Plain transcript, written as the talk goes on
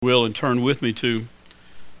Will and turn with me to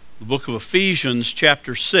the book of Ephesians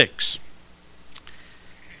chapter 6.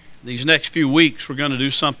 These next few weeks we're going to do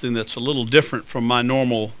something that's a little different from my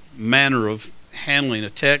normal manner of handling a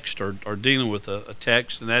text or dealing with a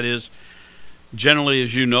text, and that is, generally,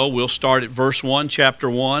 as you know, we'll start at verse 1, chapter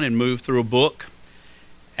 1, and move through a book.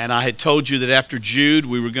 And I had told you that after Jude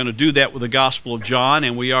we were going to do that with the Gospel of John,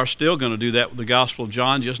 and we are still going to do that with the Gospel of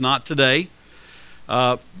John, just not today.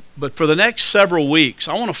 But for the next several weeks,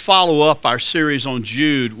 I want to follow up our series on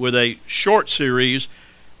Jude with a short series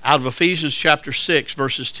out of Ephesians chapter 6,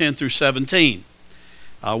 verses 10 through 17.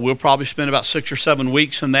 We'll probably spend about 6 or 7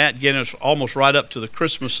 weeks in that, getting us almost right up to the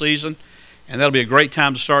Christmas season. And that'll be a great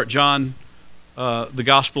time to start the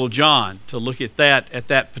Gospel of John, to look at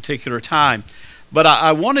that particular time. But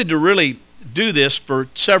I wanted to really do this for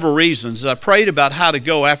several reasons. I prayed about how to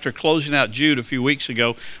go after closing out Jude a few weeks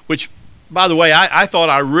ago, which, by the way, I thought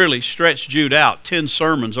I really stretched Jude out, 10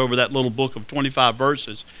 sermons over that little book of 25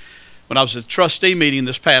 verses. When I was at a trustee meeting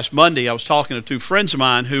this past Monday, I was talking to two friends of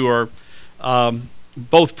mine who are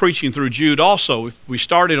both preaching through Jude also. We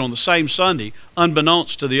started on the same Sunday,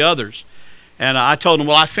 unbeknownst to the others. And I told them,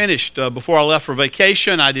 well, I finished before I left for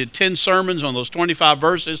vacation. I did 10 sermons on those 25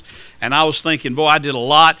 verses, and I was thinking, boy, I did a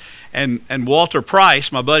lot. And Walter Price,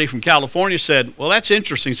 my buddy from California, said, well, that's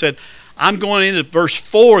interesting. He said, I'm going into verse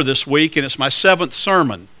 4 this week, and it's my 7th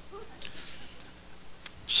sermon.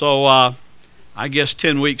 So I guess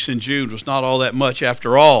 10 weeks in Jude was not all that much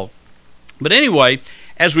after all. But anyway,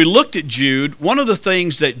 as we looked at Jude, one of the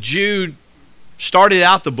things that Jude started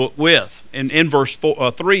out the book with, in verse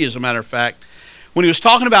 3 as a matter of fact, when he was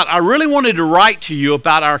talking about, I really wanted to write to you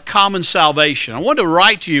about our common salvation. I wanted to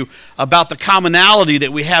write to you about the commonality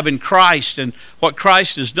that we have in Christ and what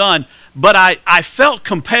Christ has done. But I felt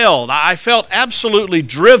compelled, I felt absolutely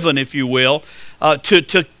driven, if you will,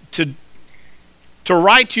 to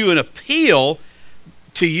write to you an appeal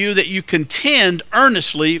to you that you contend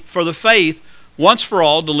earnestly for the faith once for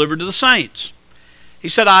all delivered to the saints. He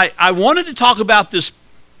said, I wanted to talk about the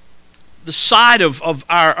side of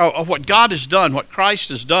what God has done, what Christ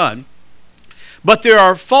has done, but there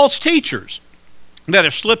are false teachers that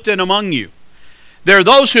have slipped in among you. There are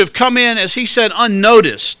those who have come in, as he said,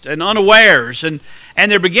 unnoticed and unawares, and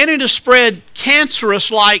they're beginning to spread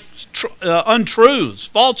cancerous-like untruths,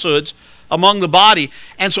 falsehoods among the body.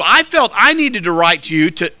 And so I felt I needed to write to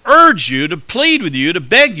you to urge you, to plead with you, to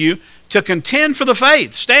beg you to contend for the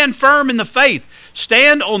faith. Stand firm in the faith.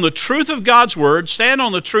 Stand on the truth of God's Word. Stand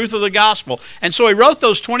on the truth of the gospel. And so he wrote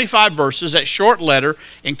those 25 verses, that short letter,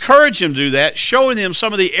 encouraged them to do that, showing them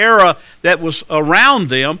some of the error that was around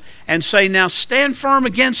them, and say, now stand firm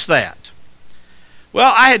against that.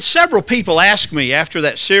 Well, I had several people ask me after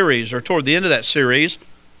that series, or toward the end of that series,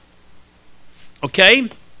 okay,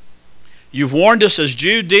 you've warned us as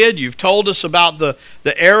Jude did. You've told us about the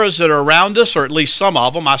errors that are around us, or at least some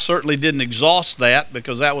of them. I certainly didn't exhaust that,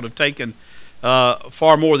 because that would have taken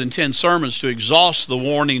far more than 10 sermons to exhaust the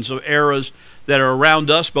warnings of errors that are around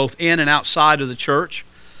us, both in and outside of the church.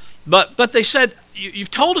 But they said,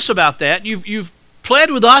 you've told us about that. You've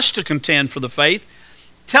pled with us to contend for the faith.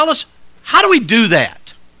 Tell us, how do we do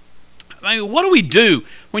that? I mean, what do we do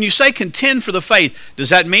when you say contend for the faith? Does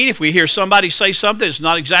that mean if we hear somebody say something that's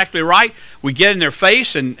not exactly right, we get in their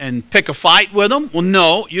face and pick a fight with them? Well,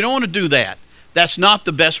 no, you don't want to do that. That's not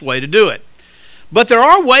the best way to do it. But there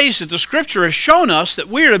are ways that the Scripture has shown us that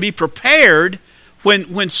we are to be prepared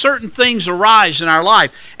when certain things arise in our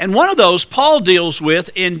life. And one of those Paul deals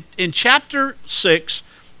with in chapter 6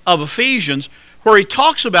 of Ephesians, where he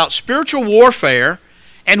talks about spiritual warfare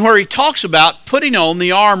and where he talks about putting on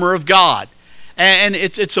the armor of God. And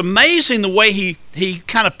it's amazing the way he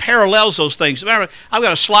kind of parallels those things. I've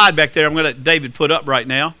got a slide back there I'm going to let David put up right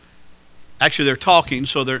now. Actually, they're talking,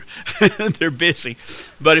 so they're busy.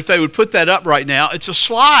 But if they would put that up right now, it's a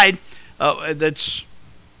slide that's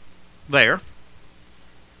there.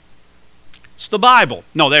 It's the Bible.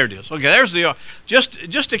 No, there it is. Okay, there's the just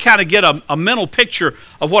to kind of get a mental picture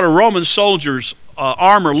of what a Roman soldier's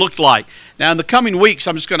armor looked like. Now, in the coming weeks,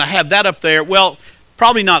 I'm just going to have that up there. Well,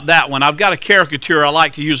 probably not that one. I've got a caricature I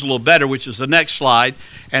like to use a little better, which is the next slide,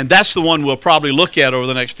 and that's the one we'll probably look at over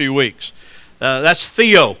the next few weeks. That's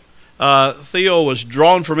Theo. Theo was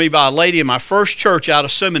drawn for me by a lady in my first church out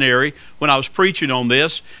of seminary when I was preaching on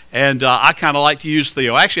this, and I kind of like to use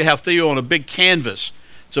Theo. I actually have Theo on a big canvas.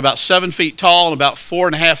 It's about 7 feet tall and about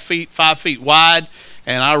 4.5 feet, 5 feet wide,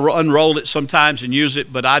 and I unrolled it sometimes and use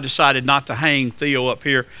it, but I decided not to hang Theo up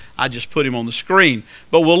here. I just put him on the screen.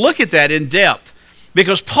 But we'll look at that in depth,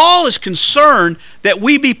 because Paul is concerned that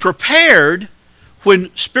we be prepared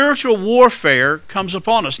when spiritual warfare comes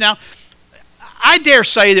upon us. Now, I dare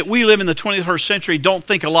say that we live in the 21st century, don't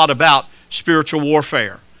think a lot about spiritual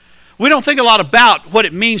warfare. We don't think a lot about what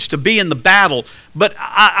it means to be in the battle. But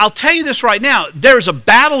I'll tell you this right now. There's a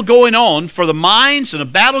battle going on for the minds and a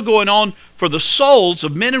battle going on for the souls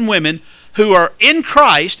of men and women who are in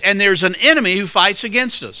Christ, and there's an enemy who fights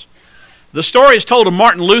against us. The story is told of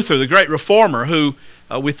Martin Luther, the great reformer, who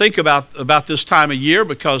we think about this time of year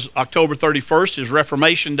because October 31st is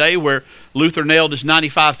Reformation Day, where Luther nailed his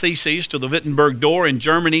 95 Theses to the Wittenberg door in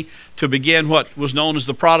Germany to begin what was known as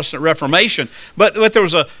the Protestant Reformation. But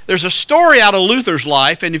there's a story out of Luther's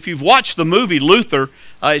life, and if you've watched the movie Luther,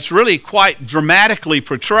 it's really quite dramatically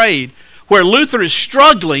portrayed, where Luther is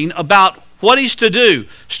struggling about what he's to do,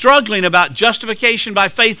 struggling about justification by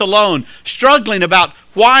faith alone, struggling about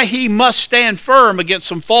why he must stand firm against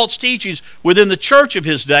some false teachings within the church of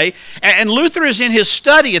his day. And Luther is in his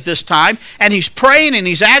study at this time, and he's praying and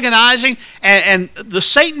he's agonizing, and the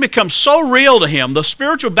Satan becomes so real to him, the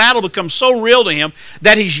spiritual battle becomes so real to him,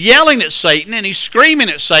 that he's yelling at Satan and he's screaming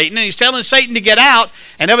at Satan and he's telling Satan to get out,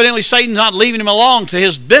 and evidently Satan's not leaving him alone to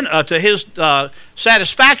his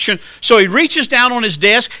satisfaction. So he reaches down on his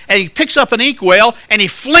desk and he picks up an inkwell and he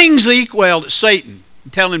flings the inkwell at Satan,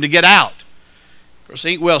 telling him to get out. Of course,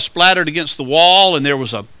 the inkwell splattered against the wall, and there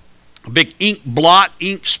was a big ink blot,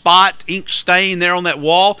 ink spot, ink stain there on that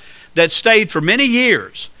wall that stayed for many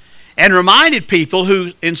years and reminded people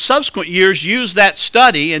who in subsequent years used that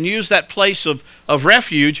study and used that place of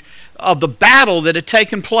refuge of the battle that had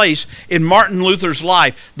taken place in Martin Luther's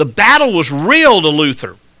life. The battle was real to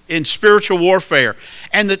Luther in spiritual warfare.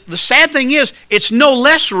 And the sad thing is, it's no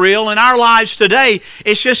less real in our lives today.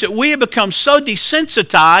 It's just that we have become so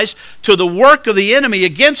desensitized to the work of the enemy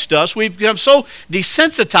against us. We've become so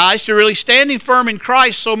desensitized to really standing firm in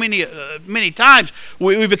Christ so many times.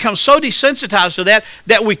 We've become so desensitized to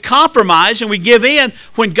that we compromise and we give in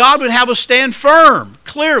when God would have us stand firm.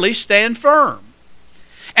 Clearly stand firm.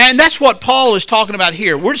 And that's what Paul is talking about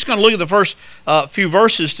here. We're just going to look at the first few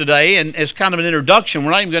verses today, and as kind of an introduction.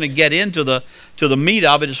 We're not even going to get into the meat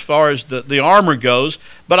of it as far as the armor goes.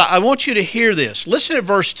 But I want you to hear this. Listen at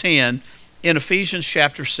verse 10 in Ephesians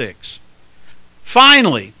chapter 6.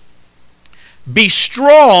 Finally, be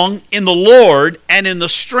strong in the Lord and in the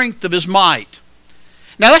strength of His might.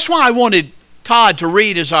 Now that's why I wanted Todd to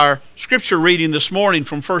read as our scripture reading this morning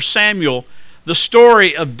from 1 Samuel, the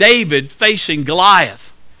story of David facing Goliath.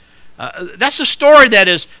 That's a story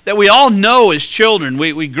that we all know as children.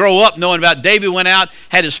 We grow up knowing about David went out,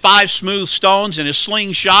 had his 5 smooth stones and his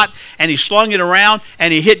slingshot, and he slung it around,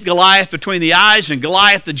 and he hit Goliath between the eyes, and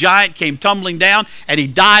Goliath the giant came tumbling down, and he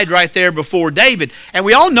died right there before David. And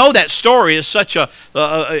we all know that story as such the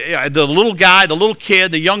little guy, the little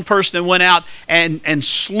kid, the young person that went out and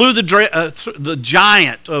slew the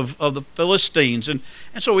giant of the Philistines.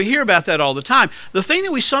 And so we hear about that all the time. The thing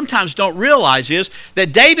that we sometimes don't realize is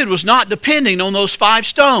that David was not depending on those 5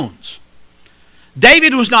 stones.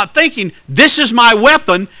 David was not thinking, this is my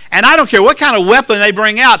weapon, and I don't care what kind of weapon they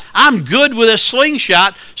bring out. I'm good with a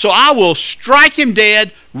slingshot, so I will strike him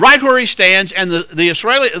dead right where he stands, and the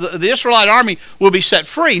Israelite army will be set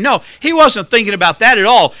free. No, he wasn't thinking about that at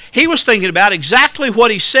all. He was thinking about exactly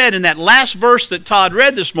what he said in that last verse that Todd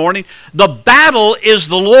read this morning. The battle is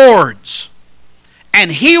the Lord's, and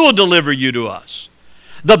He will deliver you to us.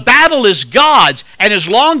 The battle is God's, and as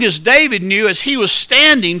long as David knew, as he was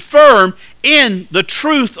standing firm in the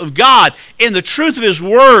truth of God, in the truth of His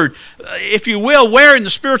Word, if you will, wearing the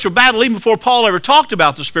spiritual battle, even before Paul ever talked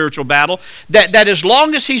about the spiritual battle, that as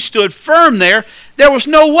long as he stood firm there was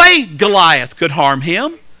no way Goliath could harm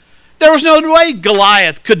him. There was no way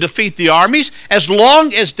Goliath could defeat the armies as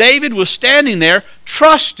long as David was standing there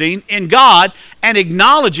trusting in God and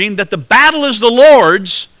acknowledging that the battle is the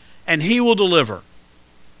Lord's and He will deliver.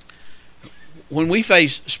 When we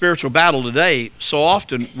face spiritual battle today, so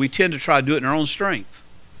often we tend to try to do it in our own strength.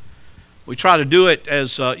 We try to do it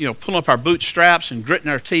as, pulling up our bootstraps and gritting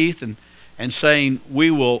our teeth and saying, we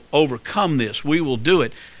will overcome this, we will do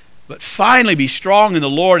it. But finally be strong in the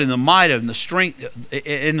Lord in the might of the strength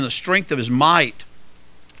of His might.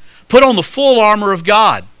 Put on the full armor of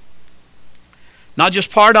God. Not just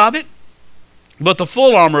part of it, but the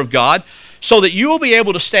full armor of God, so that you will be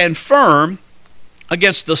able to stand firm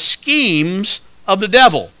against the schemes of the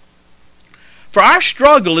devil. For our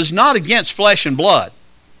struggle is not against flesh and blood.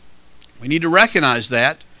 We need to recognize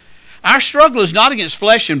that. Our struggle is not against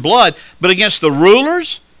flesh and blood, but against the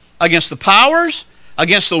rulers, against the powers,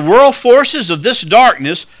 against the world forces of this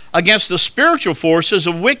darkness, against the spiritual forces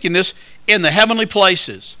of wickedness in the heavenly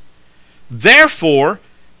places. Therefore,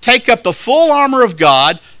 take up the full armor of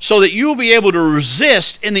God so that you will be able to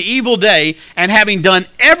resist in the evil day, and having done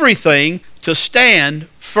everything, to stand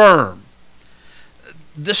firm.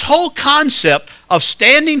 This whole concept of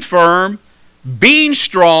standing firm, being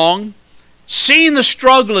strong, seeing the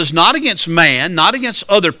struggle is not against man, not against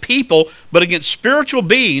other people, but against spiritual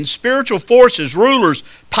beings, spiritual forces, rulers,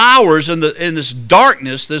 powers in this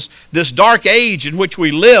darkness, this dark age in which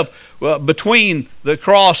we live between the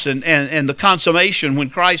cross and the consummation when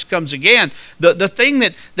Christ comes again. The thing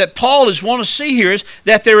that Paul is wanting to see here is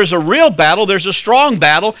that there is a real battle, there's a strong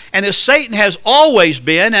battle, and that Satan has always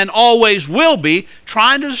been and always will be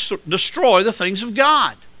trying to destroy the things of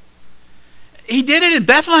God. He did it in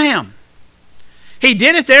Bethlehem. He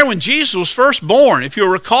did it there when Jesus was first born. If you'll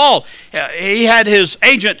recall, he had his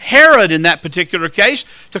agent Herod in that particular case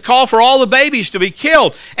to call for all the babies to be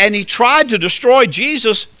killed. And he tried to destroy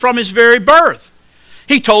Jesus from his very birth.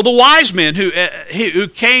 He told the wise men who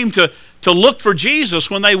came to look for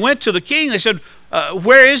Jesus when they went to the king, they said,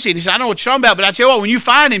 where is he? And he said, I don't know what you're talking about, but I tell you what, when you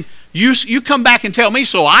find him, you come back and tell me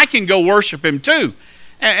so I can go worship him too.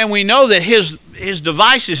 And we know that his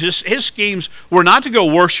devices, his schemes were not to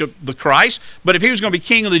go worship the Christ, but if he was going to be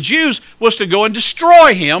king of the Jews, was to go and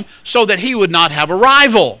destroy him so that he would not have a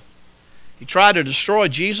rival. He tried to destroy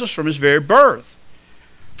Jesus from his very birth.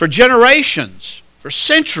 For generations, for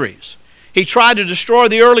centuries, he tried to destroy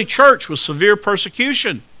the early church with severe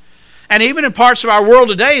persecution. And even in parts of our world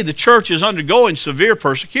today, the church is undergoing severe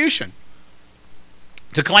persecution.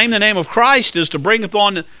 To claim the name of Christ is to bring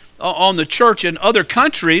upon on the church in other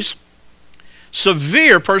countries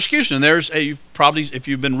severe persecution. And there's probably, if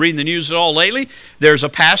you've been reading the news at all lately, there's a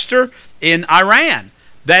pastor in Iran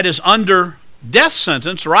that is under death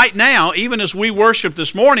sentence right now, even as we worship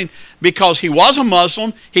this morning, because he was a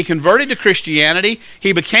Muslim, he converted to Christianity,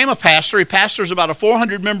 he became a pastor, he pastors about a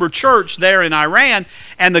 400-member church there in Iran,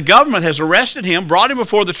 and the government has arrested him, brought him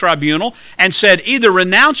before the tribunal, and said, either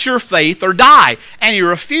renounce your faith or die. And he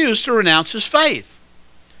refused to renounce his faith.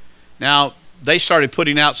 Now, they started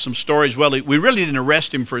putting out some stories. Well, we really didn't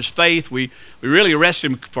arrest him for his faith. We really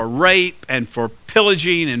arrested him for rape and for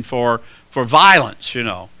pillaging and for violence, you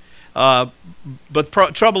know. But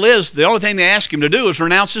the trouble is, the only thing they asked him to do is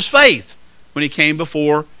renounce his faith when he came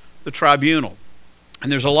before the tribunal.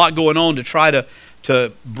 And there's a lot going on to try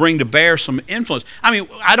to bring to bear some influence. I mean,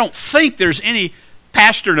 I don't think there's any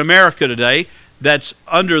pastor in America today that's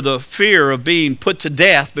under the fear of being put to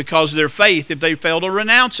death because of their faith if they fail to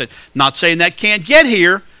renounce it. Not saying that can't get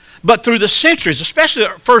here, but through the centuries, especially the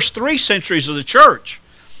first 3 centuries of the church,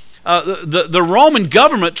 the Roman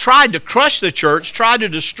government tried to crush the church, tried to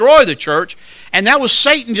destroy the church, and that was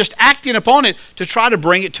Satan just acting upon it to try to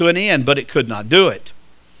bring it to an end, but it could not do it.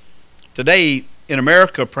 Today, in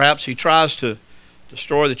America, perhaps he tries to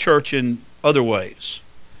destroy the church in other ways.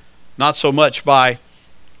 Not so much by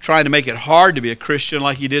trying to make it hard to be a Christian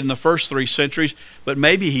like he did in the first 3 centuries, but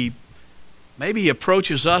maybe he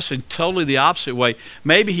approaches us in totally the opposite way.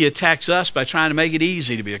 Maybe he attacks us by trying to make it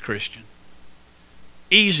easy to be a Christian.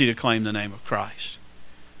 Easy to claim the name of Christ.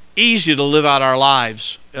 Easy to live out our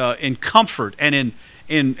lives in comfort and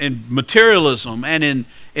in materialism and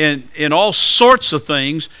in all sorts of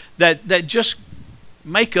things that just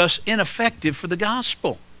make us ineffective for the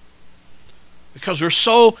gospel. Because we're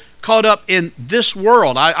so caught up in this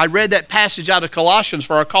world. I read that passage out of Colossians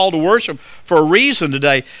for our call to worship for a reason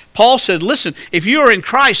today. Paul said, listen, if you are in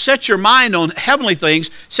Christ, set your mind on heavenly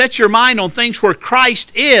things. Set your mind on things where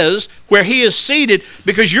Christ is, where he is seated,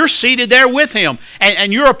 because you're seated there with him.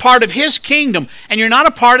 And you're a part of his kingdom. And you're not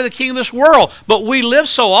a part of the kingdom of this world. But we live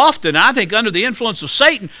so often, I think under the influence of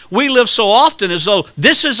Satan, we live so often as though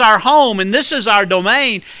this is our home and this is our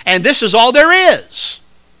domain and this is all there is.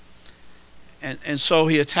 And so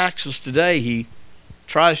he attacks us today. He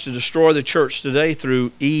tries to destroy the church today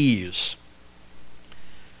through ease.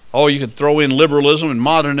 Oh, you could throw in liberalism and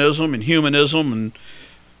modernism and humanism and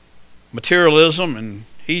materialism and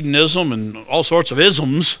hedonism and all sorts of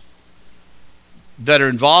isms that are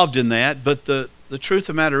involved in that. But the truth of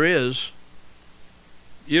the matter is,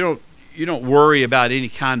 you don't worry about any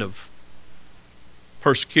kind of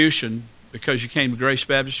persecution because you came to Grace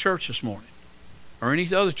Baptist Church this morning or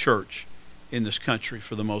any other church in this country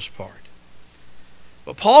for the most part.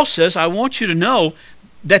 But Paul says, I want you to know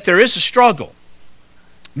that there is a struggle.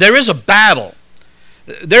 There is a battle.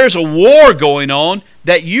 There's a war going on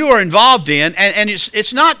that you are involved in, and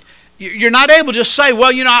it's not, you're not able to just say,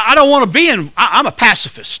 well, I don't want to be I'm a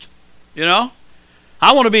pacifist, I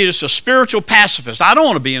want to be just a spiritual pacifist. I don't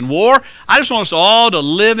want to be in war. I just want us all to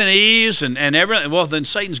live in ease and everything. Well, then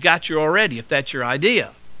Satan's got you already if that's your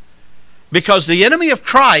idea. Because the enemy of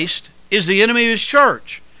Christ is the enemy of his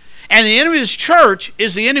church. And the enemy of his church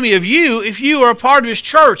is the enemy of you if you are a part of his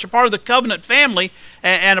church, a part of the covenant family,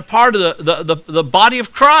 and a part of the body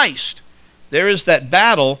of Christ. There is that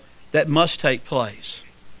battle that must take place.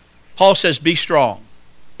 Paul says, be strong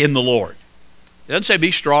in the Lord. He doesn't say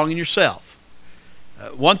be strong in yourself.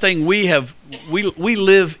 One thing we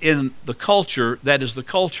live in the culture that is the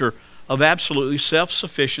culture of absolutely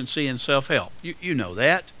self-sufficiency and self-help. You know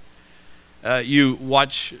that. You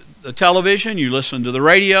watch the television, you listen to the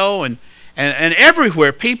radio, and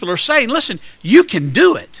everywhere people are saying, listen, you can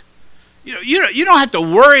do it. You don't have to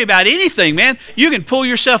worry about anything, man. You can pull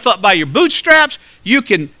yourself up by your bootstraps. You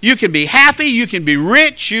can be happy. You can be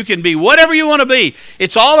rich. You can be whatever you want to be.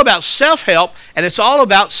 It's all about self-help, and it's all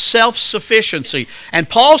about self-sufficiency. And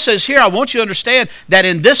Paul says here, I want you to understand that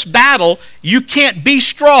in this battle, you can't be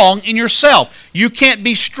strong in yourself. You can't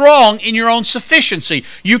be strong in your own sufficiency.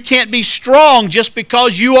 You can't be strong just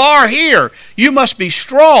because you are here. You must be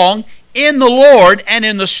strong in the Lord and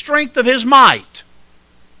in the strength of His might.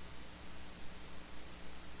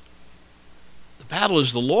 The battle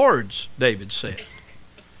is the Lord's, David said.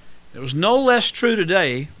 It was no less true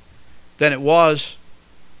today than it was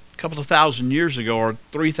a couple of thousand years ago or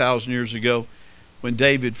 3,000 years ago when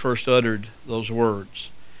David first uttered those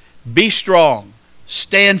words. Be strong,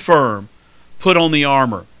 stand firm, put on the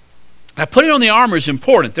armor. Now, putting on the armor is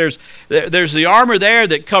important. There's the armor there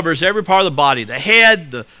that covers every part of the body, the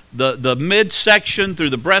head, the midsection through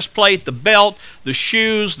the breastplate, the belt, the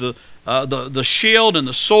shoes, the shield and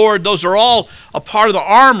the sword. Those are all a part of the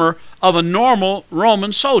armor of a normal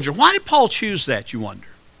Roman soldier. Why did Paul choose that, you wonder?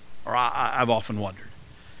 Or I've often wondered.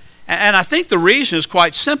 And I think the reason is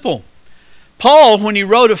quite simple. Paul, when he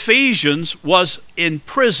wrote Ephesians, was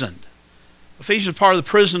imprisoned. Ephesians is part of the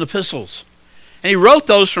prison epistles. And he wrote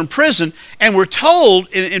those from prison, and we're told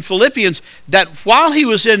in Philippians that while he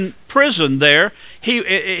was in prison there,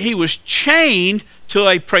 he was chained to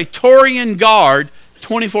a Praetorian guard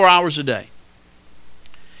 24 hours a day.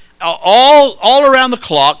 All around the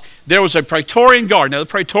clock, there was a Praetorian guard. Now, the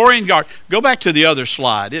Praetorian guard, go back to the other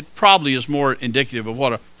slide. It probably is more indicative of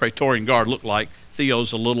what a Praetorian guard looked like.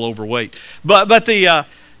 Theo's a little overweight. But I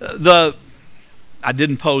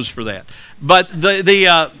didn't pose for that. But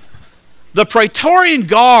the Praetorian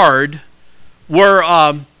Guard were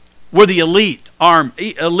the elite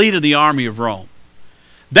of the army of Rome.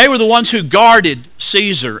 They were the ones who guarded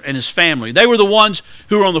Caesar and his family. They were the ones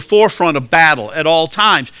who were on the forefront of battle at all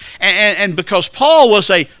times. And because Paul was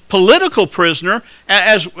a political prisoner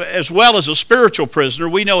as well as a spiritual prisoner,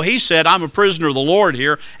 we know he said, I'm a prisoner of the Lord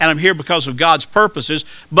here, and I'm here because of God's purposes.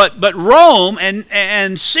 But Rome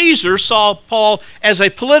and Caesar saw Paul as a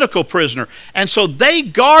political prisoner. And so they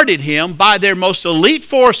guarded him by their most elite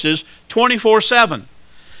forces 24/7.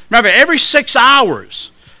 Remember, every 6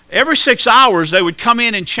 hours, they would come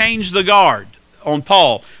in and change the guard on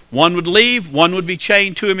Paul. One would leave, one would be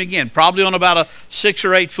chained to him again, probably on about a 6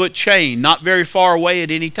 or 8 foot chain, not very far away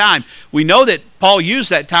at any time. We know that Paul used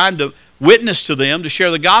that time to witness to them, to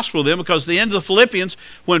share the gospel with them, because at the end of the Philippians,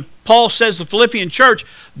 when Paul says to the Philippian church,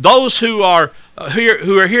 those who are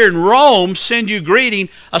here in Rome send you greeting,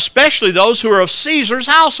 especially those who are of Caesar's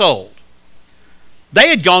household. They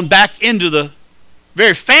had gone back into the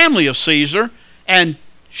very family of Caesar and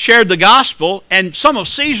shared the gospel, and some of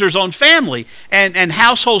Caesar's own family and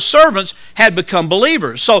household servants had become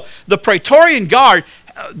believers. So the Praetorian Guard,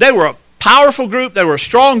 they were a powerful group, they were a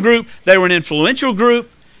strong group, they were an influential group,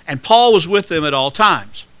 and Paul was with them at all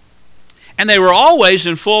times. And they were always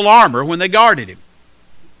in full armor when they guarded him.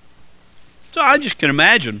 So I just can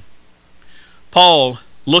imagine Paul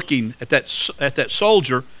looking at that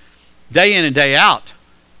soldier day in and day out,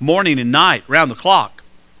 morning and night, round the clock.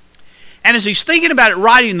 And as he's thinking about it,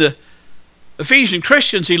 writing the Ephesian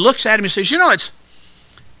Christians, he looks at him and says, it's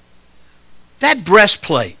that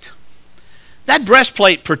breastplate. That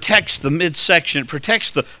breastplate protects the midsection, it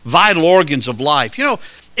protects the vital organs of life. In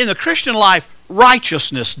the Christian life,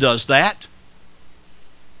 righteousness does that.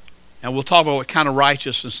 And we'll talk about what kind of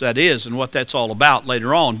righteousness that is and what that's all about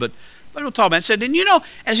later on. But we'll talk about it. And said,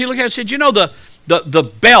 as he looked at it, said, the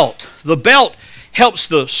belt helps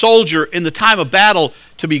the soldier in the time of battle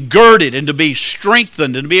to be girded and to be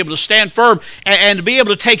strengthened and to be able to stand firm and to be able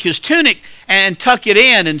to take his tunic and tuck it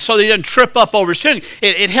in, and so that he doesn't trip up over his tunic.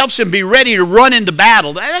 It helps him be ready to run into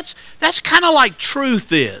battle. That's kind of like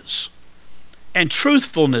truth is and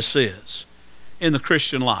truthfulness is in the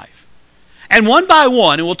Christian life. And one by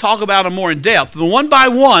one, and we'll talk about them more in depth, but one by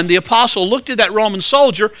one, the apostle looked at that Roman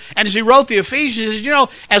soldier, and as he wrote the Ephesians, he said,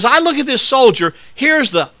 as I look at this soldier,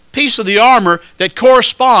 here's the piece of the armor that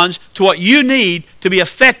corresponds to what you need to be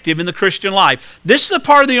effective in the Christian life. This is the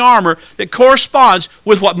part of the armor that corresponds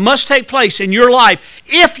with what must take place in your life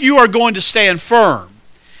if you are going to stand firm.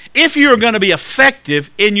 if you're going to be effective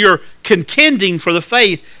in your contending for the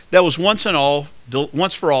faith that was once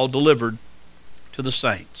for all delivered to the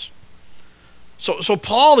saints. So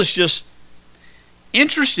Paul is just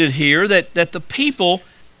interested here that the people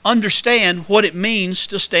understand what it means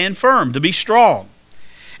to stand firm, to be strong.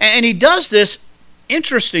 And he does this,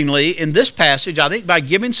 interestingly, in this passage, I think, by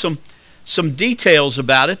giving some details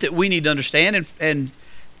about it that we need to understand and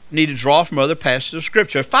need to draw from other passages of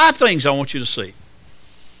Scripture. 5 things I want you to see.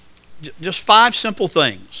 Just 5 simple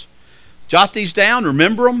things. Jot these down,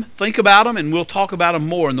 remember them, think about them, and we'll talk about them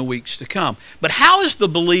more in the weeks to come. But how is the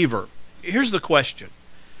believer, here's the question,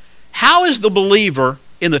 how is the believer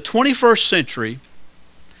in the 21st century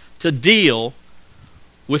to deal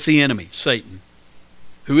with the enemy, Satan,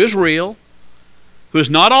 who is real, who is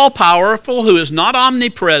not all-powerful, who is not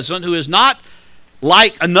omnipresent, who is not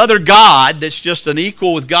like another God that's just an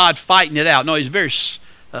equal with God fighting it out. No, he's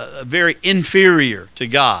very inferior to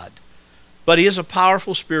God. But he is a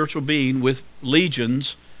powerful spiritual being with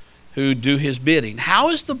legions who do his bidding. How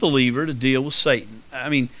is the believer to deal with Satan? I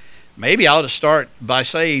mean, maybe I ought to start by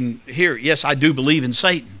saying here, yes, I do believe in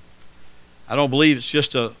Satan. I don't believe it's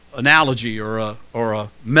just an analogy or a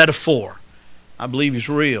metaphor. I believe he's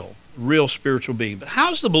real spiritual being. But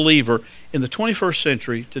how's the believer in the 21st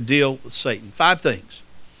century to deal with Satan? 5 things.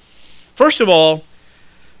 First of all,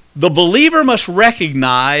 the believer must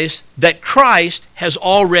recognize that Christ has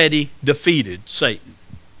already defeated Satan.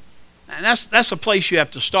 And that's a place you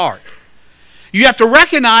have to start. You have to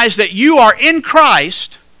recognize that you are in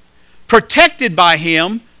Christ, protected by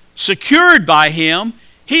Him, secured by Him.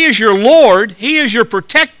 He is your Lord. He is your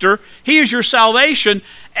protector. He is your salvation.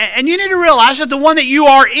 And you need to realize that the one that you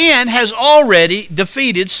are in has already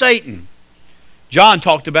defeated Satan. John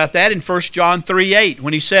talked about that in 1 John 3:8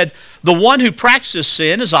 when he said, "The one who practices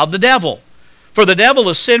sin is of the devil. For the devil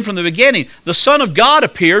has sinned from the beginning. The Son of God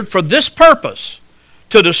appeared for this purpose,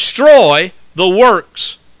 to destroy the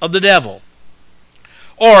works of the devil."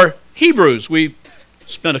 Or Hebrews. We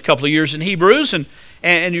spent a couple of years in Hebrews, and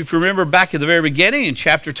if you remember back at the very beginning, in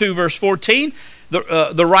chapter 2, verse 14,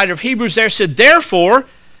 the writer of Hebrews there said, "Therefore,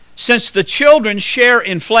 since the children share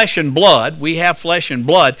in flesh and blood," we have flesh and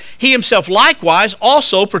blood, "he himself likewise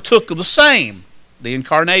also partook of the same," the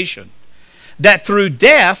incarnation, "that through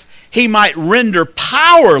death he might render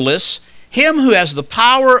powerless him who had the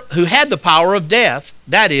power of death,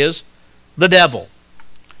 that is, the devil."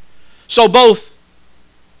 So both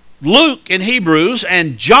Luke in Hebrews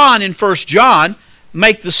and John in 1 John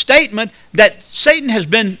make the statement that Satan has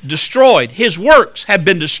been destroyed. His works have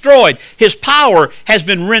been destroyed. His power has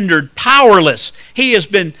been rendered powerless. He has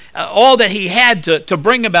been, all that he had to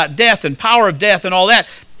bring about death and power of death and all that,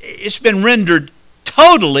 it's been rendered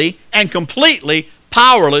totally and completely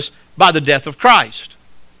powerless by the death of Christ.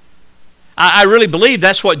 I really believe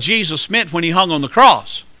that's what Jesus meant when he hung on the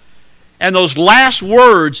cross. And those last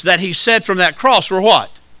words that he said from that cross were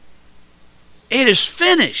what? It is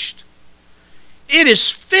finished. It is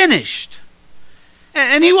finished.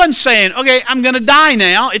 And he wasn't saying, okay, I'm going to die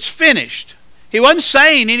now. It's finished. He wasn't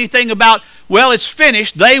saying anything about, well, it's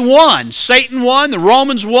finished. They won. Satan won. The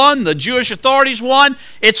Romans won. The Jewish authorities won.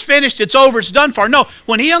 It's finished. It's over. It's done for. No,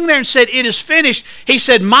 when he hung there and said, it is finished, he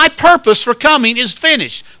said, my purpose for coming is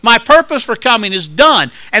finished. My purpose for coming is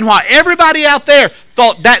done. And while everybody out there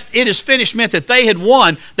thought that it is finished meant that they had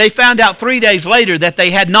won, they found out 3 days later that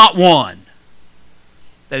they had not won.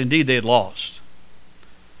 That indeed they had lost.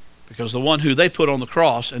 Because the one who they put on the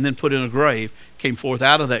cross and then put in a grave came forth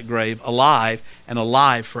out of that grave alive and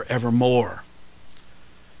alive forevermore.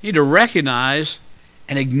 You need to recognize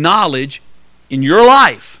and acknowledge in your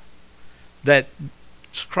life that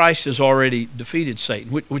Christ has already defeated Satan,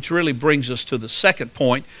 which really brings us to the second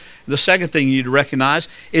point. The second thing you need to recognize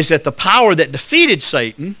is that the power that defeated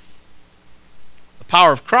Satan, the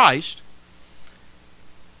power of Christ,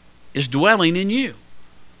 is dwelling in you.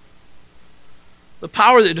 The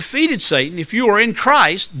power that defeated Satan, if you are in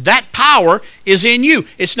Christ, that power is in you.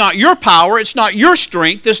 It's not your power. It's not your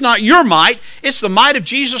strength. It's not your might. It's the might of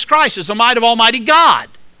Jesus Christ. It's the might of Almighty God.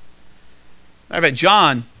 Matter of fact,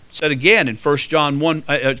 John said again in 1 John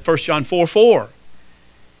 4:4.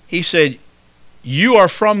 He said, "You are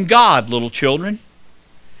from God, little children,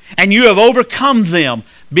 and you have overcome them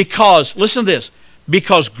because," listen to this,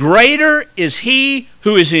 "because greater is He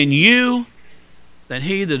who is in you than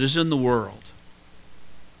he that is in the world."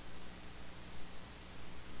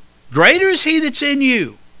 Greater is He that's in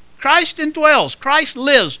you. Christ indwells. Christ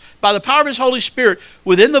lives by the power of His Holy Spirit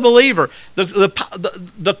within the believer.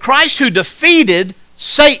 The Christ who defeated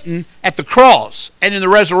Satan at the cross and in the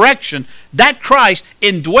resurrection, that Christ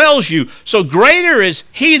indwells you. So greater is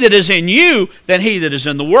he that is in you than he that is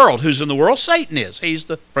in the world. Who's in the world? Satan is. He's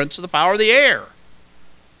the prince of the power of the air.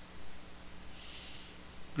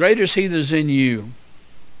 Greater is he that is in you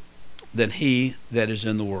than he that is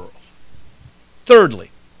in the world. Thirdly,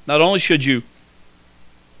 not only should you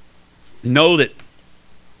know that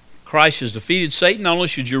Christ has defeated Satan, not only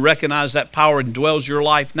should you recognize that power indwells your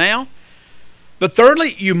life now, but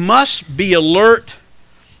thirdly, you must be alert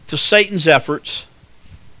to Satan's efforts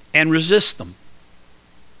and resist them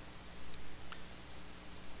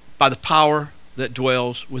by the power that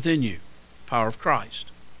dwells within you, the power of Christ.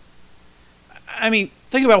 I mean,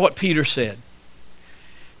 think about what Peter said.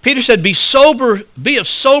 Peter said, be sober, be of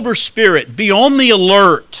sober spirit, be on the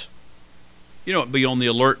alert. You know what be on the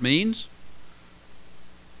alert means?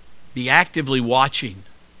 Be actively watching.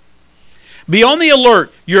 Be on the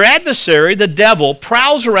alert. Your adversary, the devil,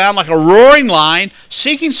 prowls around like a roaring lion,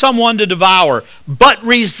 seeking someone to devour. But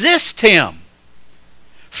resist him.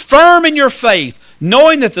 Firm in your faith,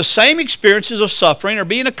 knowing that the same experiences of suffering are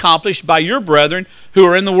being accomplished by your brethren who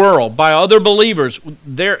are in the world, by other believers.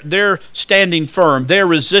 They're standing firm. They're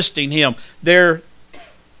resisting him. They're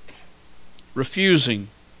refusing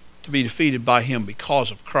to be defeated by him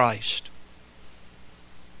because of Christ.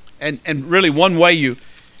 And really one way you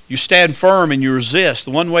stand firm and you resist,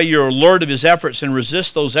 the one way you're alert of his efforts and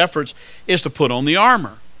resist those efforts is to put on the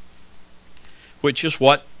armor, which is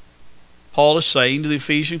what Paul is saying to the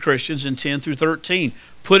Ephesian Christians in 10 through 13.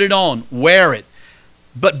 Put it on, wear it,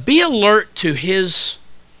 but be alert to his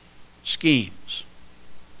schemes.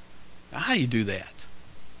 Now, how do you do that?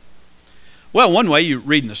 Well, one way, you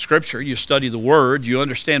read in the Scripture, you study the Word, you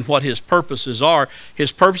understand what his purposes are.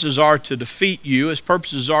 His purposes are to defeat you. His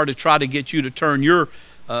purposes are to try to get you to turn your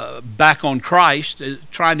back on Christ,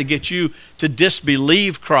 trying to get you to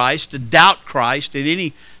disbelieve Christ, to doubt Christ in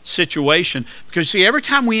any situation. Because, see, every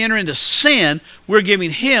time we enter into sin, we're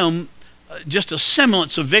giving him just a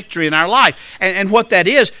semblance of victory in our life. And what that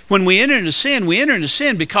is, when we enter into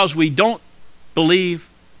sin because we don't believe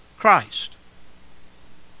Christ.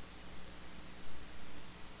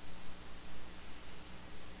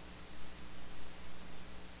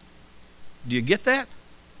 Do you get that?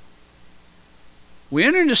 We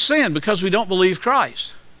enter into sin because we don't believe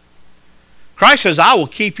Christ. Christ says, I will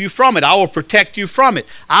keep you from it. I will protect you from it.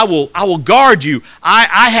 I will guard you.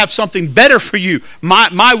 I have something better for you.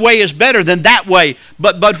 My way is better than that way.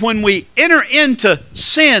 But when we enter into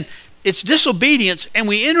sin, it's disobedience, and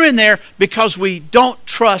we enter in there because we don't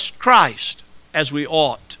trust Christ as we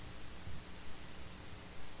ought.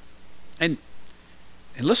 And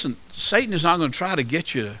listen, Satan is not going to try to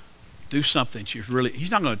get you to do something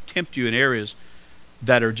he's not going to tempt you in areas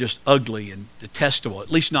that are just ugly and detestable,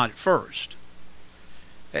 at least not at first.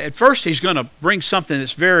 At first, he's going to bring something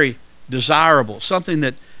that's very desirable, something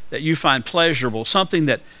that you find pleasurable, something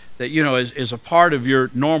that you know is a part of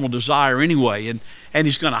your normal desire anyway. And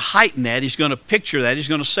he's going to heighten that. He's going to picture that. He's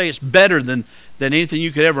going to say it's better than anything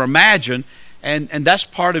you could ever imagine. And that's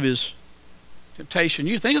part of his temptation.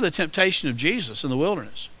 You think of the temptation of Jesus in the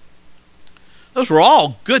wilderness. Those were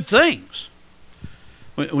all good things.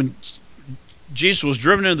 When Jesus was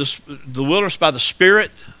driven into the wilderness by the Spirit,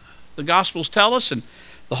 the Gospels tell us, and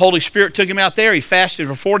the Holy Spirit took him out there. He fasted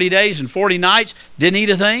for 40 days and 40 nights, didn't eat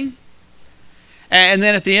a thing. And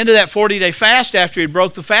then at the end of that 40-day fast, after he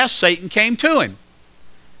broke the fast, Satan came to him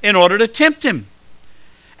in order to tempt him.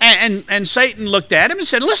 And Satan looked at him and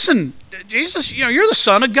said, listen, Jesus, you're the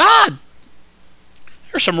Son of God.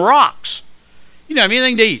 There's some rocks. You don't have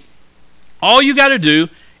anything to eat. All you got to do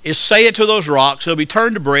is say it to those rocks. They'll be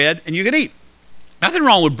turned to bread, and you can eat. Nothing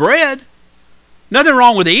wrong with bread. Nothing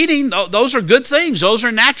wrong with eating. Those are good things. Those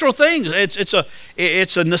are natural things.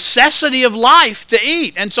 It's a necessity of life to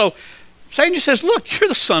eat. And so Satan just says, look, you're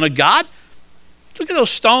the Son of God. Look at those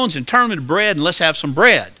stones and turn them into bread, and let's have some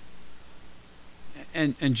bread.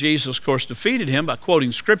 And Jesus, of course, defeated him by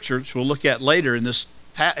quoting Scripture, which we'll look at later in this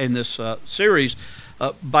series,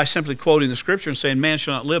 by simply quoting the Scripture and saying, man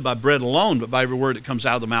shall not live by bread alone, but by every word that comes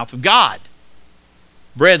out of the mouth of God.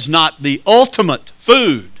 Bread's not the ultimate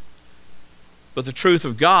food, but the truth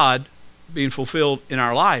of God being fulfilled in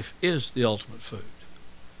our life is the ultimate food.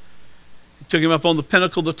 He took him up on the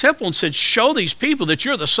pinnacle of the temple and said, show these people that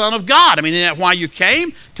you're the Son of God. I mean, isn't that why you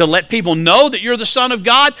came? To let people know that you're the Son of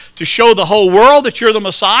God? To show the whole world that you're the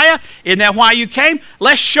Messiah? Isn't that why you came?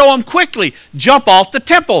 Let's show them quickly. Jump off the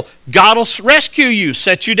temple. God will rescue you,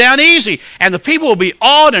 set you down easy. And the people will be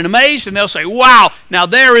awed and amazed, and they'll say, wow, now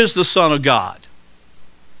there is the Son of God.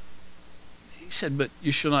 He said, but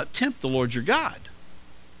you shall not tempt the Lord your God.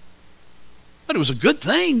 But it was a good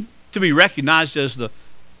thing to be recognized as the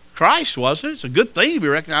Christ, wasn't it? It's a good thing to be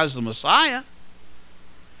recognized as the Messiah.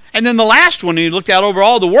 And then the last one, he looked out over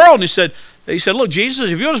all the world and he said, look, Jesus,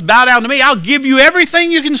 if you'll just bow down to me, I'll give you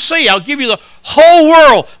everything you can see. I'll give you the whole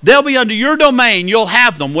world. They'll be under your domain. You'll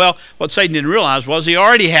have them. Well, what Satan didn't realize was he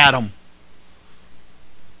already had them.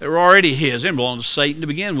 They were already his. They didn't belong to Satan to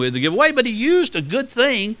begin with to give away, but he used a good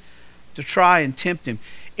thing to try and tempt him.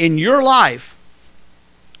 In your life,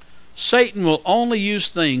 Satan will only use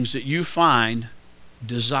things that you find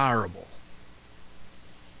desirable.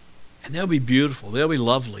 And they'll be beautiful. They'll be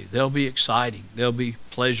lovely. They'll be exciting. They'll be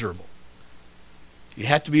pleasurable. You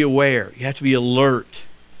have to be aware. You have to be alert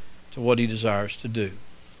to what he desires to do.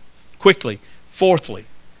 Quickly, fourthly,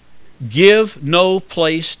 give no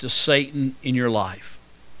place to Satan in your life.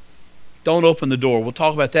 Don't open the door. We'll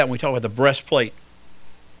talk about that when we talk about the breastplate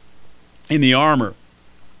in the armor.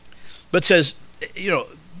 But it says,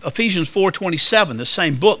 Ephesians 4:27, the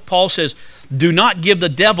same book, Paul says, do not give the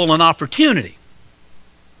devil an opportunity.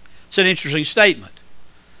 It's an interesting statement.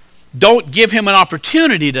 Don't give him an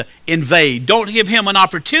opportunity to invade. Don't give him an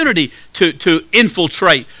opportunity to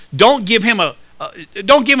infiltrate. Don't give him an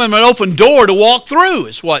open door to walk through,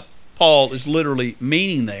 is what Paul is literally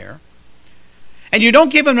meaning there. And you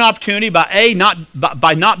don't give him an opportunity by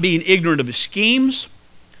not being ignorant of his schemes.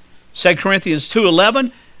 2 Corinthians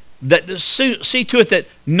 2:11, that see to it that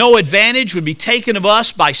no advantage would be taken of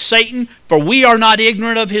us by Satan, for we are not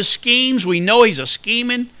ignorant of his schemes. We know he's a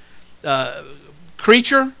scheming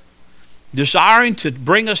creature, desiring to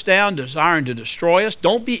bring us down, desiring to destroy us.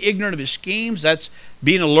 Don't be ignorant of his schemes. That's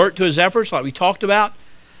being alert to his efforts, like we talked about.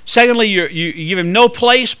 Secondly, you give him no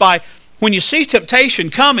place by, when you see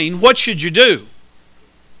temptation coming, what should you do?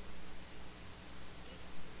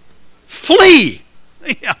 Flee.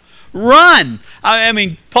 Yeah. Run. I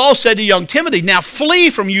mean, Paul said to young Timothy, now flee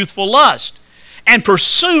from youthful lust and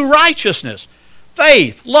pursue righteousness,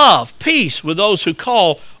 faith, love, peace with those who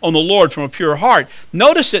call on the Lord from a pure heart.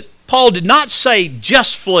 Notice that Paul did not say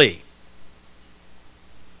just flee.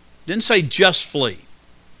 Didn't say just flee.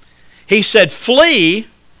 He said flee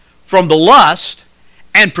from the lust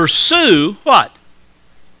and pursue what?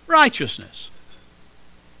 Righteousness.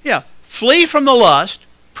 Yeah, flee from the lust,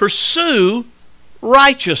 pursue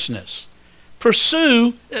righteousness.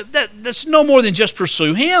 Pursue, that's no more than just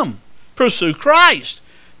pursue him. Pursue Christ,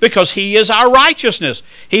 because he is our righteousness.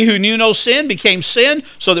 He who knew no sin became sin,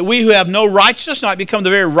 so that we who have no righteousness might become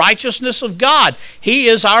the very righteousness of God. He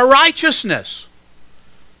is our righteousness.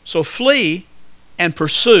 So flee and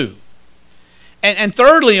pursue. And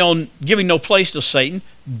thirdly, on giving no place to Satan,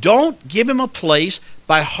 don't give him a place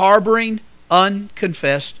by harboring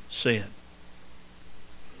unconfessed sin.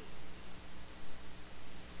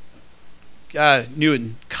 I knew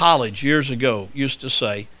in college years ago used to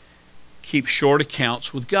say, keep short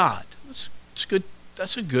accounts with God. That's good.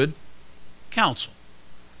 That's a good counsel.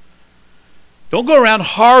 Don't go around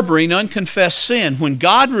harboring unconfessed sin. When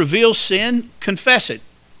God reveals sin, confess it.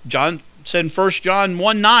 John said in 1 John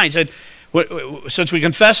 1:9, said, since we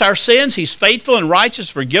confess our sins, he's faithful and righteous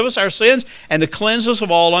to forgive us our sins and to cleanse us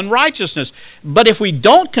of all unrighteousness. But if we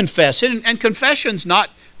don't confess it, and confession's not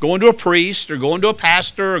going to a priest or going to a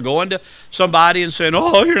pastor or going to somebody and saying,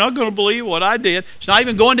 oh, you're not going to believe what I did. It's not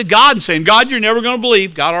even going to God and saying, God, you're never going to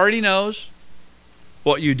believe. God already knows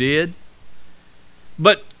what you did.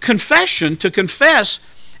 But confession, to confess,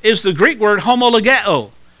 is the Greek word homologeo.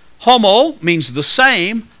 Homo means the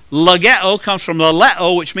same. Logeo comes from the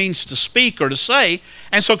leo, which means to speak or to say.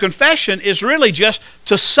 And so confession is really just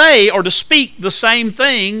to say or to speak the same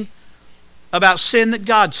thing about sin that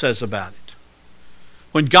God says about it.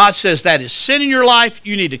 When God says that is sin in your life,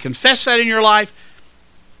 you need to confess that in your life.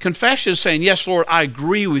 Confession is saying, yes, Lord, I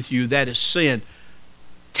agree with you, that is sin.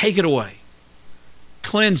 Take it away.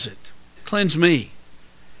 Cleanse it. Cleanse me.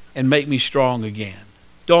 And make me strong again.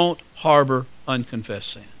 Don't harbor unconfessed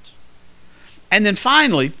sins. And then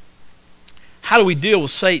finally, how do we deal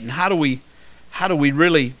with Satan? How do we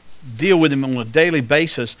really deal with him on a daily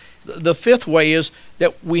basis? The fifth way is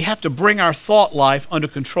that we have to bring our thought life under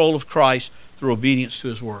control of Christ through obedience to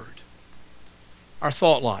his word. Our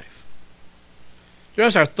thought life. You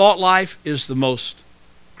realize our thought life is the most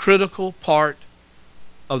critical part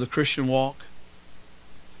of the Christian walk?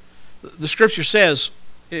 The scripture says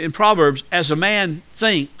in Proverbs, as a man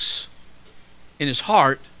thinks in his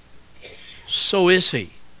heart, so is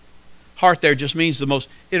he. Heart there just means the most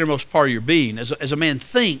innermost part of your being. As a man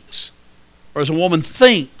thinks, or as a woman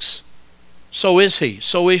thinks, so is he,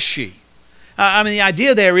 so is she. The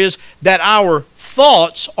idea there is that our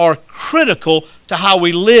thoughts are critical to how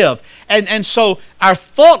we live. And so our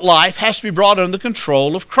thought life has to be brought under the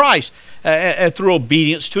control of Christ through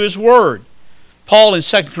obedience to His Word. Paul in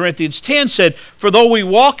 2 Corinthians 10 said, "For though we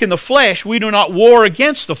walk in the flesh, we do not war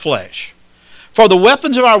against the flesh. For the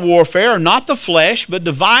weapons of our warfare are not the flesh, but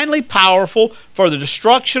divinely powerful for the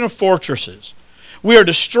destruction of fortresses. We are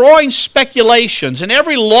destroying speculations and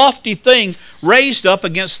every lofty thing raised up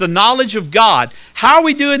against the knowledge of God." How are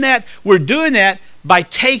we doing that? We're doing that by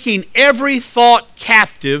taking every thought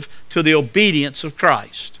captive to the obedience of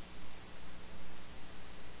Christ.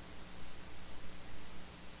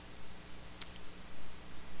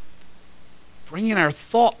 Bringing our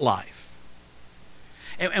thought life.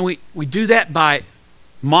 And we do that by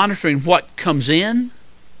monitoring what comes in,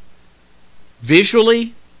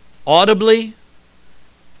 visually, audibly,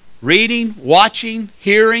 reading, watching,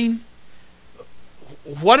 hearing.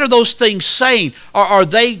 What are those things saying? Are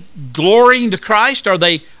they glorying to Christ? Are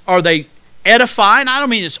they edifying? I don't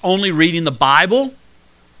mean it's only reading the Bible.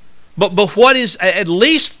 But what is, at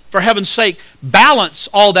least for heaven's sake, balance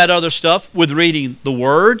all that other stuff with reading the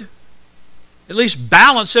Word. At least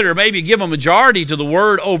balance it, or maybe give a majority to the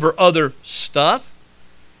Word over other stuff.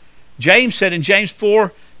 James said in James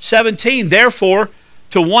 4:17, "Therefore,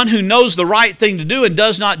 to one who knows the right thing to do and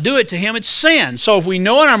does not do it, to him it's sin." So if we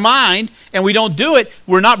know in our mind and we don't do it,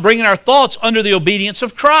 we're not bringing our thoughts under the obedience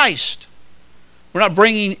of Christ. We're not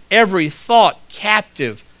bringing every thought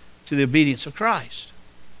captive to the obedience of Christ.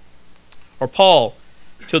 Or Paul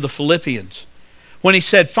to the Philippians, when he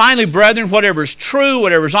said, "Finally, brethren, whatever is true,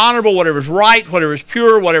 whatever is honorable, whatever is right, whatever is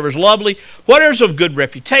pure, whatever is lovely, whatever is of good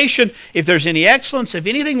reputation, if there's any excellence, if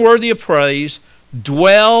anything worthy of praise,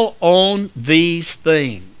 dwell on these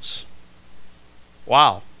things."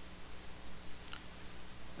 Wow.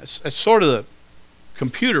 That's sort of the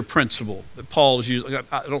computer principle that Paul is using.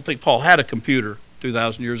 I don't think Paul had a computer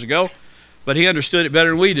 2,000 years ago, but he understood it better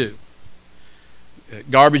than we do.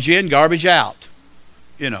 Garbage in, garbage out.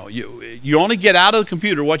 You know, you only get out of the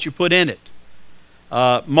computer what you put in it.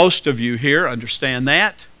 Most of you here understand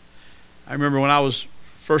that. I remember when I was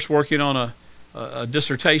first working on a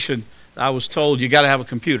dissertation, I was told you got to have a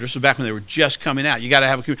computer. This was back when they were just coming out. You got to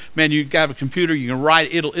have a computer. Man, you got to have a computer. You can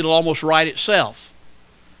write. It'll almost write itself.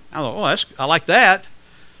 I thought, I like that.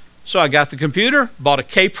 So I got the computer, bought a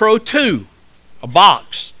K-Pro 2, a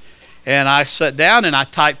box, and I sat down and I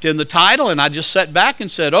typed in the title, and I just sat back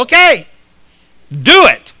and said, "Okay, do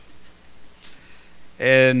it."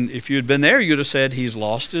 And if you'd been there, you'd have said, "He's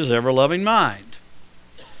lost his ever-loving mind."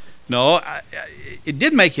 No, it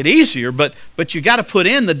did make it easier, but you got to put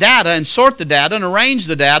in the data and sort the data and arrange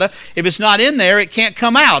the data. If it's not in there, it can't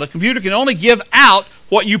come out. A computer can only give out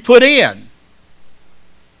what you put in.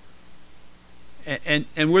 And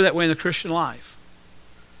we're that way in the Christian life.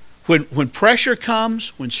 When pressure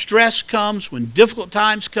comes, when stress comes, when difficult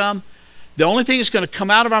times come, the only thing that's going to come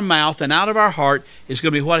out of our mouth and out of our heart is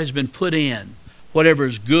going to be what has been put in, whatever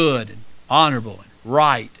is good and honorable and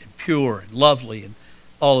right and pure and lovely and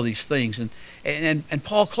all of these things. And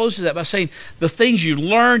Paul closes that by saying, the things you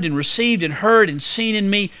learned and received and heard and seen in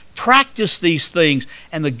me, practice these things,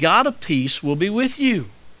 and the God of peace will be with you.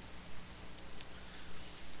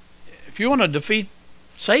 If you want to defeat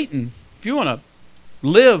Satan, if you want to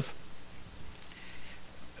live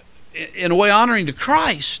in a way honoring to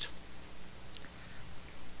Christ,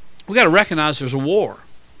 we've got to recognize there's a war.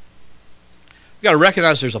 We've got to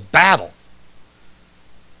recognize there's a battle.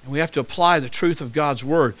 And we have to apply the truth of God's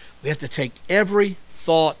Word. We have to take every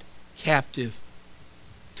thought captive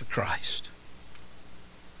to Christ.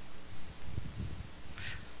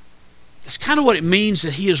 That's kind of what it means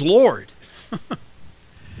that He is Lord.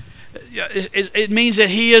 It means that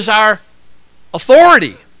He is our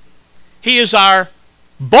authority. He is our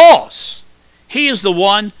boss. He is the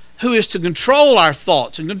one who is to control our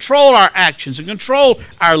thoughts and control our actions and control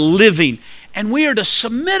our living. And we are to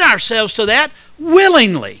submit ourselves to that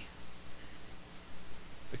willingly.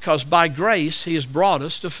 Because by grace, He has brought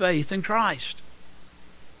us to faith in Christ.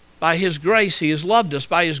 By His grace, He has loved us.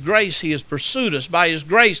 By His grace, He has pursued us. By His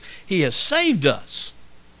grace, He has saved us.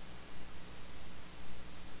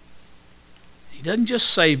 He doesn't just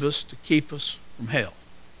save us to keep us from hell.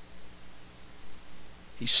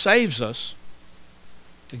 He saves us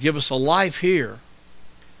to give us a life here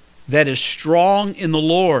that is strong in the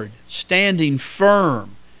Lord, standing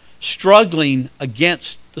firm, struggling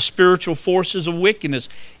against the spiritual forces of wickedness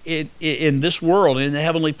in this world, in the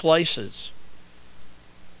heavenly places.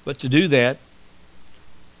 But to do that,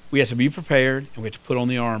 we have to be prepared and we have to put on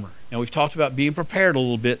the armor. Now, we've talked about being prepared a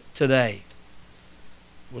little bit today.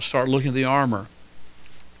 We'll start looking at the armor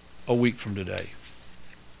a week from today,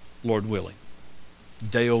 Lord willing.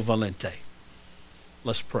 Deo Valente.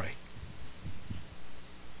 Let's pray.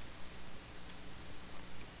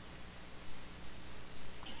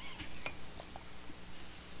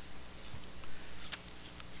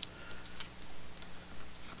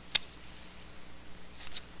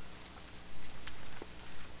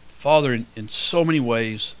 Father, in so many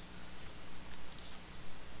ways,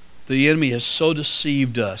 the enemy has so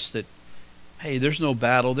deceived us that, hey, there's no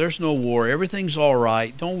battle, there's no war, everything's all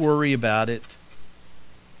right, don't worry about it.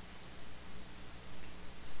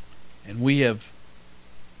 And we have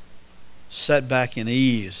sat back in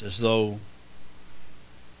ease as though,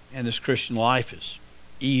 and this Christian life is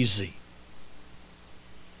easy.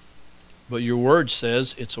 But your word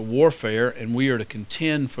says it's a warfare, and we are to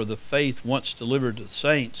contend for the faith once delivered to the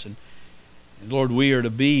saints. And Lord, we are to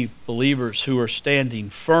be believers who are standing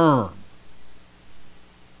firm.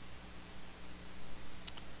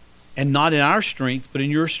 And not in our strength, but in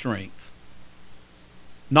your strength.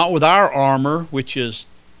 Not with our armor, which is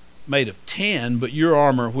made of tin, but your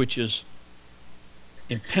armor, which is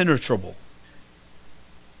impenetrable.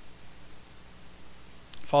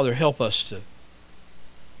 Father, help us to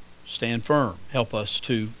stand firm. Help us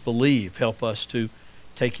to believe. Help us to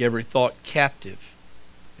take every thought captive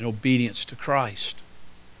in obedience to Christ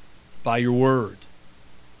by your word.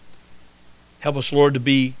 Help us, Lord, to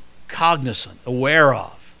be cognizant, aware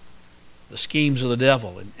of the schemes of the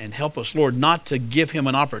devil. And help us, Lord, not to give him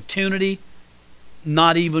an opportunity,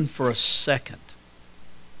 not even for a second.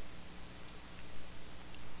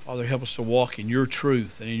 Father, help us to walk in your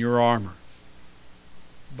truth and in your armor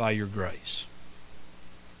by your grace.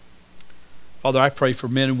 Father, I pray for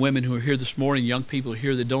men and women who are here this morning, young people who are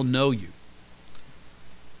here that don't know you.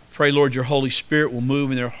 I pray, Lord, your Holy Spirit will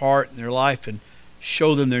move in their heart and their life and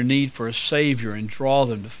show them their need for a Savior and draw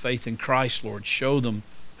them to faith in Christ, Lord. Show them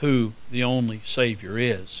who the only Savior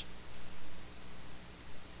is,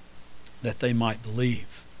 that they might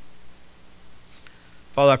believe.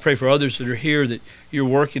 Father, I pray for others that are here that you're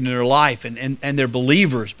working in their life and they're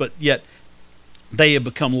believers, but yet they have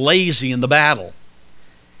become lazy in the battle.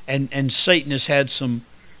 And Satan has had some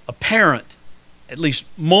apparent, at least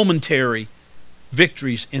momentary,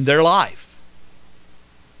 victories in their life.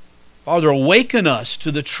 Father, awaken us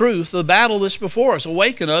to the truth of the battle that's before us.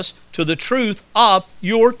 Awaken us to the truth of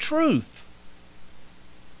your truth.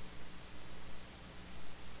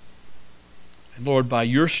 And Lord, by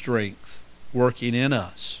your strength working in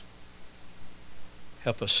us,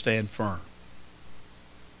 help us stand firm.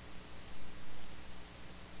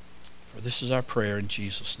 For this is our prayer in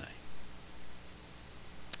Jesus' name.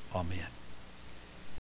 Amen.